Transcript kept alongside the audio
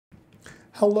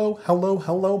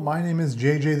Hello. My name is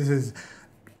JJ. This is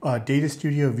Data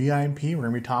Studio VIP. We're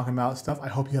going to be talking about stuff. I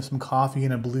hope you have some coffee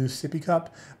in a blue sippy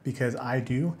cup because I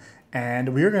do.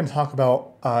 And we are going to talk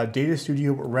about Data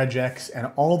Studio, Regex,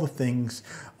 and all the things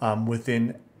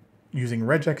within using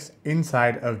Regex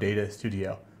inside of Data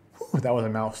Studio. Whew, that was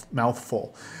a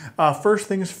mouthful. First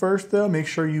things first, though, make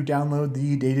sure you download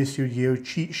the Data Studio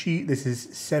cheat sheet. This is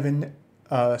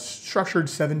structured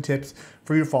 7 tips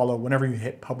for you to follow whenever you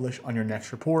hit publish on your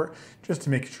next report, just to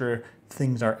make sure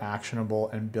things are actionable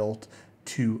and built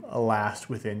to last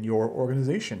within your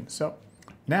organization. So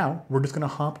now we're just going to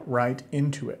hop right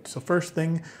into it. So first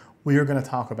thing we are going to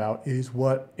talk about is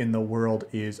what in the world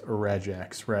is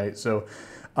Regex, right? So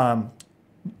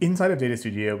inside of Data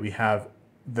Studio, we have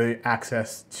the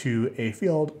access to a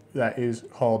field that is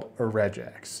called a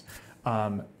regex.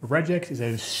 Regex is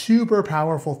a super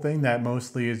powerful thing that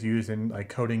mostly is used in like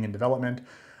coding and development.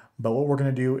 But what we're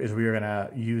going to do is we are going to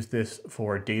use this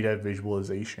for data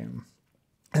visualization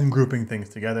and grouping things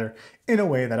together in a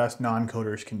way that us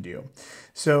non-coders can do.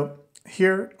 So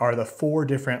here are the 4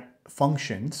 different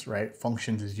functions, right?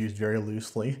 Functions is used very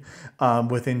loosely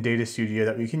within Data Studio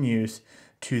that we can use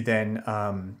to then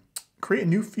create a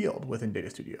new field within Data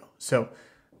Studio. So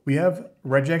we have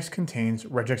regex contains,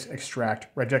 regex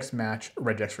extract, regex match,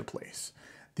 regex replace.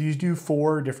 These do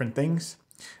 4 different things,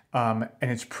 and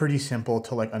it's pretty simple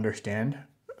to like understand.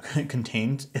 It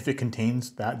contains, if it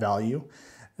contains that value,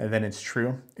 then it's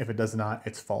true. If it does not,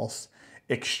 it's false.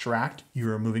 Extract,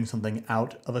 you're removing something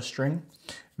out of a string.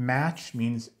 Match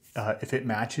means if it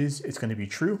matches, it's going to be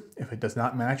true. If it does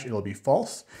not match, it'll be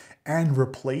false. And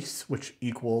replace, which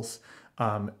equals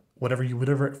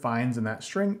whatever it finds in that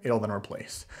string, it'll then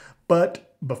replace.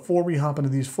 But before we hop into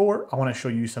these 4, I want to show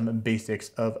you some basics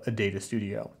of a Data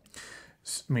Studio.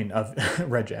 Of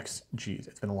regex. Geez,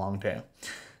 it's been a long day.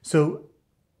 So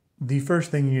the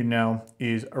first thing you know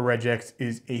is a regex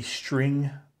is a string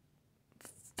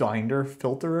finder,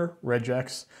 filterer,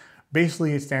 regex.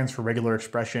 Basically, it stands for regular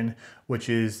expression, which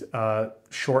is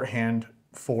shorthand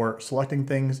for selecting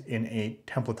things in a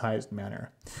templatized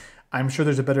manner. I'm sure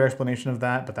there's a better explanation of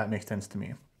that, but that makes sense to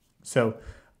me. So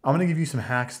I'm going to give you some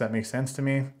hacks that make sense to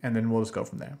me, and then we'll just go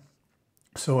from there.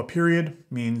 So a period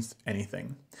means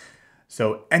anything.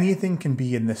 So anything can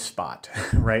be in this spot,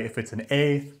 right? If it's an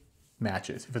A,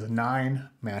 matches. If it's a 9,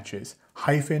 matches.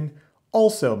 Hyphen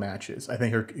also matches. I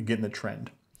think you're getting the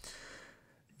trend.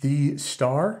 The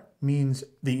star means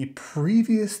the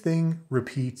previous thing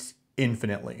repeats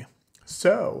infinitely.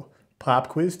 So pop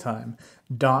quiz time.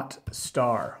 Dot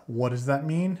star. What does that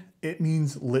mean? It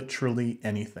means literally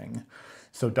anything.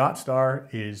 So dot star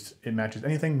is, it matches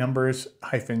anything, numbers,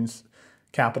 hyphens,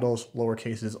 capitals, lower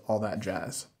cases, all that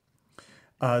jazz.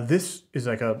 This is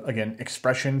like again,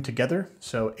 expression together.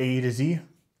 So A to Z,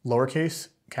 lowercase,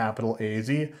 capital A,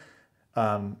 Z.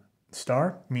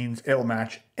 Star means it will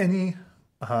match any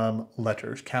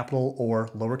letters, capital or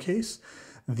lowercase.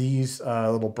 These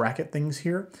little bracket things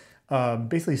here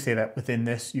basically say that within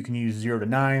this, you can use 0 to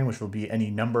 9, which will be any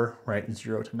number, right?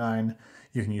 0 to 9.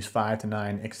 You can use 5 to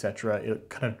 9, etc.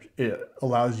 It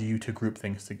allows you to group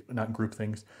things,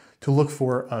 to look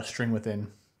for a string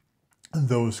within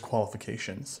those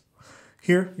qualifications.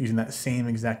 Here, using that same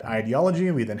exact ideology,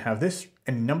 we then have this,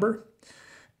 any number,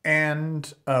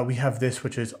 and we have this,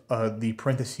 which is the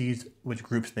parentheses, which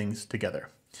groups things together.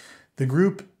 The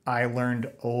group I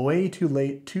learned way too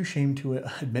late, too ashamed to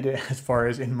admit it as far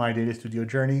as in my Data Studio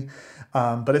journey,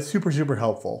 but it's super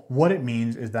helpful. What it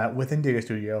means is that within Data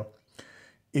Studio,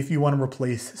 if you want to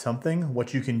replace something,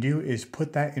 what you can do is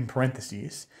put that in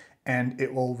parentheses, and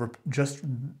it will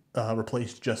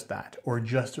replace just that, or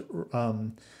just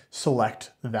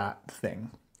select that thing.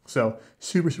 So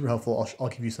super helpful. I'll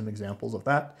give you some examples of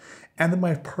that. And then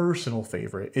my personal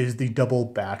favorite is the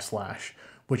double backslash,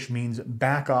 which means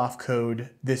back off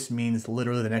code. This means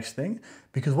literally the next thing,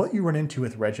 because what you run into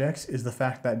with regex is the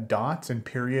fact that dots and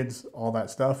periods, all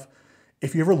that stuff,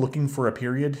 if you're ever looking for a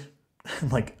period,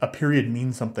 like a period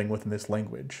means something within this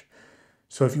language.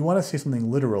 So if you want to say something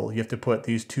literal, you have to put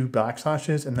these 2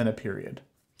 backslashes and then a period.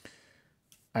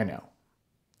 I know,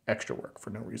 extra work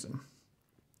for no reason.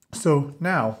 So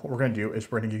now what we're going to do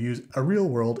is we're going to use a real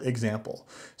world example.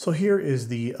 So here is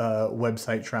the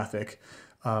website traffic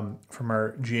from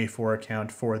our GA4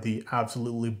 account for the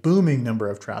absolutely booming number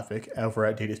of traffic over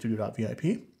at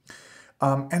datastudio.vip.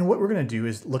 And what we're going to do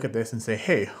is look at this and say,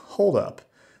 hey, hold up.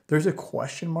 There's a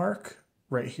question mark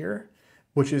right here,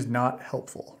 which is not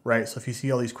helpful, right? So if you see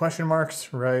all these question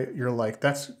marks, right, you're like,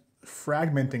 that's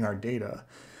fragmenting our data,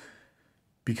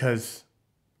 because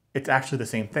it's actually the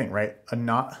same thing, right?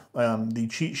 The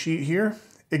cheat sheet here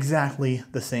exactly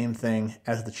the same thing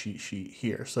as the cheat sheet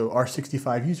here. So our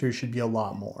 65 users should be a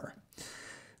lot more.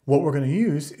 What we're going to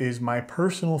use is my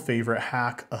personal favorite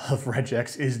hack of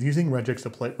Regex is using Regex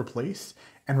to replace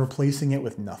and replacing it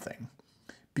with nothing.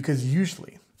 Because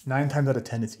usually, 9 times out of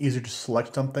 10, it's easier to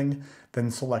select something than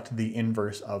select the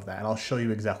inverse of that. And I'll show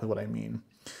you exactly what I mean.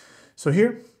 So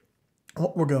here,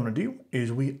 what we're going to do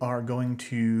is we are going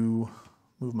to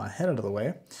move my head out of the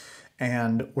way,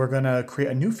 and we're going to create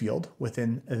a new field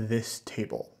within this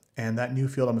table. And that new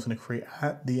field I'm just going to create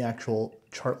at the actual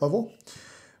chart level.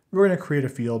 We're going to create a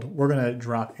field. We're going to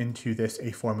drop into this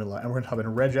a formula, and we're going to type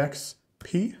in regex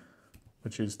p,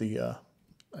 which is the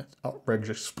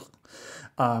regex,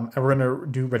 and we're going to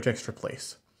do regex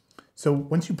replace. So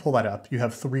once you pull that up, you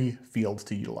have 3 fields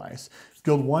to utilize.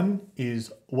 Field 1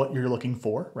 is what you're looking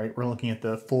for, right? We're looking at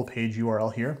the full page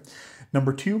URL here.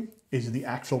 Number 2 is the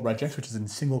actual regex, which is in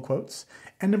single quotes.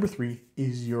 And number 3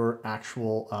 is your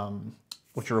actual,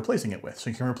 what you're replacing it with. So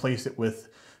you can replace it with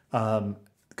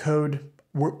code.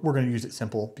 We're going to use it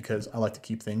simple because I like to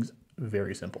keep things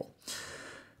very simple.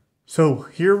 So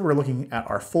here we're looking at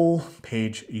our full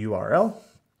page URL,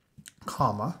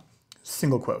 comma,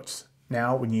 single quotes.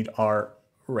 Now we need our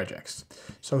regex.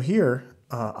 So here,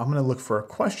 I'm going to look for a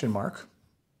question mark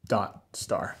dot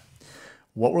star.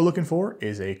 What we're looking for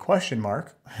is a question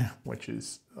mark, which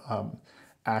is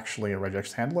actually a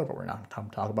regex handler, but we're not going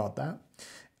to talk about that.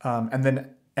 And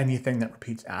then anything that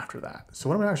repeats after that. So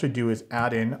what I'm going to actually do is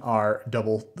add in our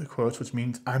double quotes, which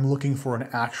means I'm looking for an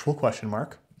actual question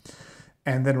mark.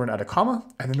 And then we're going to add a comma,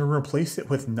 and then we're going to replace it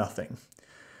with nothing,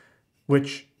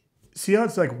 which, see how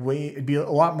it's like it'd be a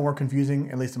lot more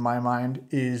confusing, at least in my mind,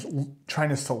 is trying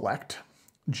to select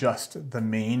just the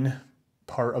main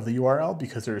part of the URL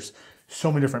because there's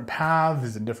so many different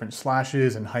paths and different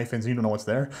slashes and hyphens, and you don't know what's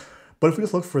there. But if we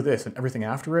just look for this and everything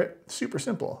after it, super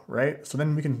simple, right? So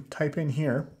then we can type in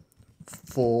here,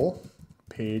 full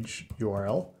page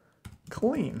URL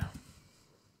clean.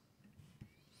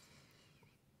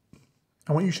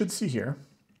 And what you should see here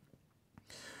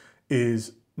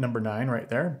is number 9 right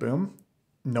there, boom,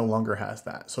 no longer has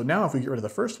that. So now if we get rid of the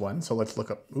first one, so let's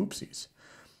look up, oopsies.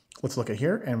 Let's look at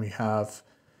here and we have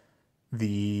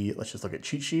let's just look at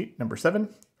cheat sheet number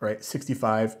 7, right?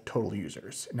 65 total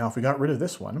users. Now if we got rid of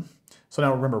this one, so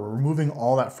now remember, we're removing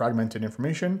all that fragmented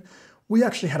information. We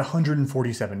actually had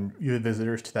 147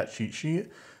 visitors to that cheat sheet,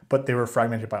 but they were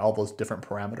fragmented by all those different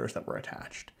parameters that were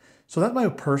attached. So that's my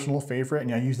personal favorite,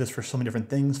 and I use this for so many different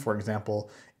things. For example,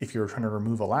 if you're trying to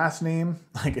remove a last name,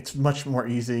 like it's much more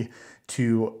easy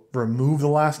to remove the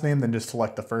last name than just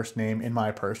select the first name, in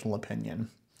my personal opinion.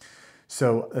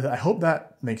 So I hope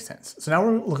that makes sense. So now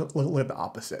we're looking at the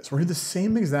opposite. So we're doing the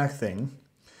same exact thing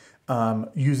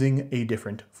using a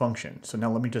different function. So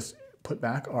now let me just put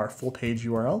back our full page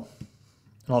URL,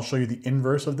 and I'll show you the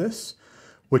inverse of this,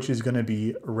 which is going to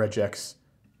be regex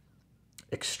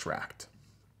extract.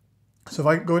 So if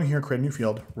I go in here, create a new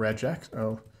field, regex,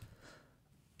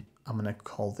 I'm going to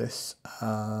call this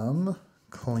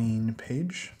clean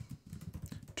page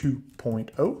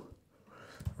 2.0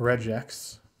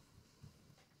 regex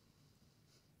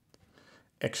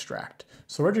extract.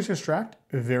 So regex extract,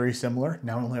 very similar.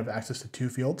 Now we only have access to 2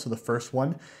 fields. So the first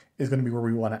one is going to be where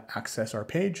we want to access our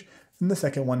page, and the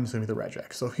second one is going to be the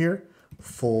regex. So here,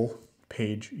 full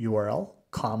page URL,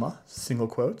 comma, single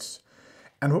quotes.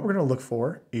 And what we're going to look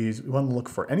for is we want to look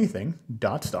for anything,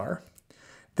 dot star.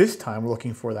 This time we're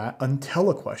looking for that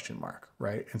until a question mark,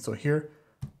 right? And so here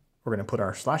we're going to put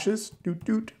our slashes, doot,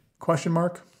 doot, question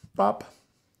mark, bop.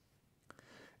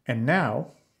 And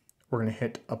now we're going to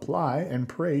hit apply and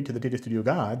pray to the Data Studio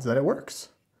gods that it works.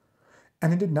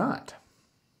 And it did not.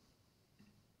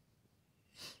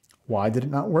 Why did it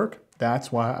not work?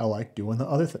 That's why I like doing the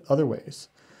other ways.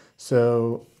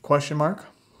 So question mark.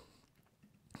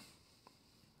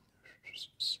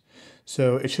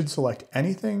 So it should select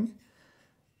anything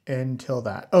until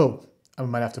that. Oh, I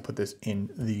might have to put this in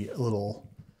the little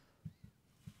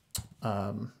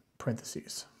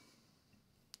parentheses.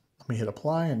 Let me hit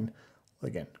apply, and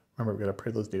again, remember, we've got to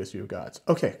pray those Data Studio gods.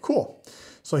 Okay, cool.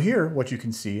 So here, what you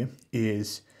can see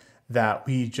is that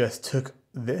we just took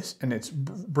this and it's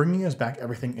bringing us back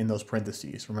everything in those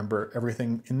parentheses. Remember,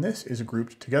 everything in this is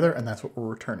grouped together, and that's what we're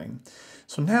returning.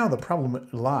 So now the problem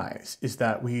lies is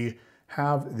that we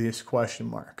have this question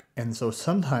mark. And so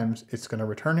sometimes it's going to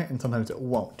return it and sometimes it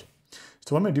won't.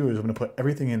 So what I'm going to do is I'm going to put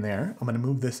everything in there. I'm going to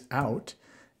move this out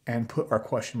and put our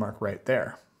question mark right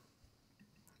there.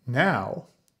 Now,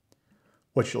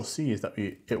 what you'll see is that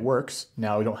it works.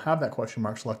 Now we don't have that question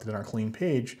mark selected in our clean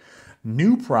page.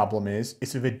 New problem is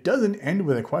if it doesn't end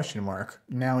with a question mark,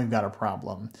 now we've got a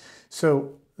problem.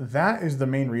 So that is the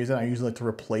main reason I usually like to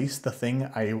replace the thing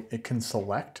it can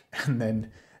select and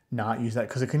then not use that,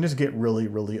 because it can just get really,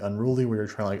 really unruly where you're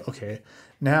trying to like, okay,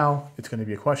 now it's going to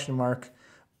be a question mark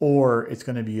or it's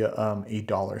going to be a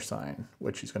dollar sign,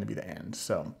 which is going to be the end.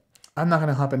 So I'm not going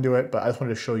to hop into it, but I just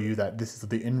wanted to show you that this is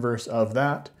the inverse of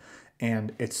that,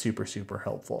 and it's super, super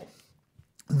helpful.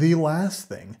 The last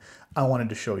thing I wanted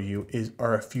to show you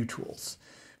are a few tools,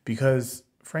 because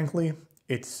frankly,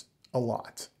 it's a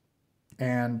lot.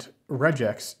 And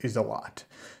Regex is a lot.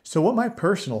 So what my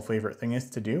personal favorite thing is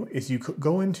to do is you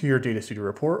go into your Data Studio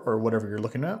report or whatever you're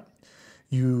looking at,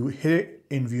 you hit it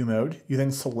in view mode, you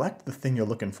then select the thing you're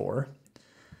looking for,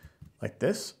 like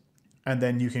this, and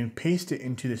then you can paste it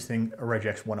into this thing,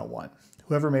 Regex 101.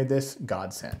 Whoever made this,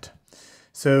 God sent.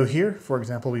 So here, for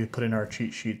example, we put in our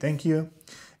cheat sheet, thank you,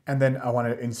 and then I want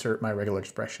to insert my regular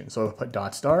expression. So I'll put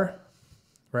dot star,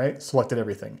 right? Selected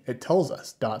everything. It tells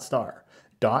us dot star.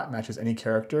 Dot matches any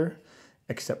character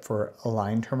except for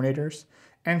align terminators,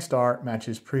 and star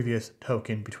matches previous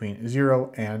token between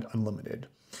 0 and unlimited.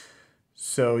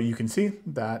 So you can see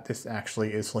that this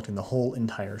actually is selecting the whole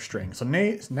entire string. So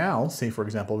now, say for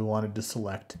example, we wanted to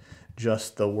select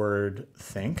just the word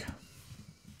think.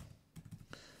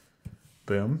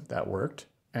 Boom, that worked.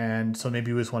 And so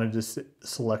maybe we just wanted to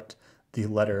select the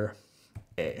letter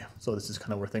A. So this is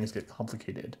kind of where things get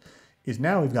complicated. Is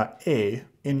now we've got A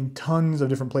in tons of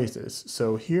different places.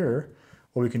 So here,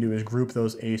 what we can do is group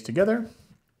those A's together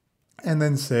and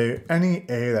then say any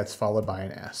A that's followed by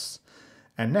an S.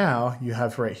 And now you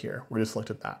have right here, we just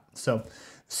selected that. So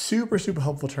super, super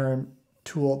helpful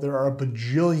tool. There are a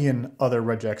bajillion other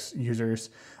Regex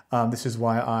users. This is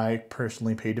why I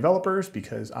personally pay developers,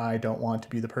 because I don't want to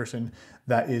be the person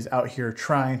that is out here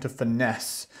trying to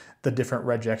finesse the different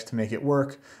Regex to make it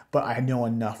work, but I know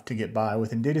enough to get by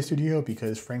within Data Studio,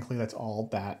 because frankly, that's all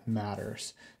that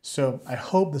matters. So I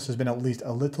hope this has been at least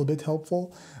a little bit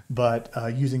helpful, but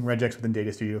using Regex within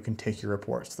Data Studio can take your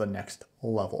reports to the next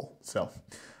level. So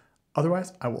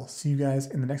otherwise, I will see you guys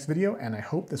in the next video, and I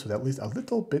hope this was at least a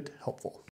little bit helpful.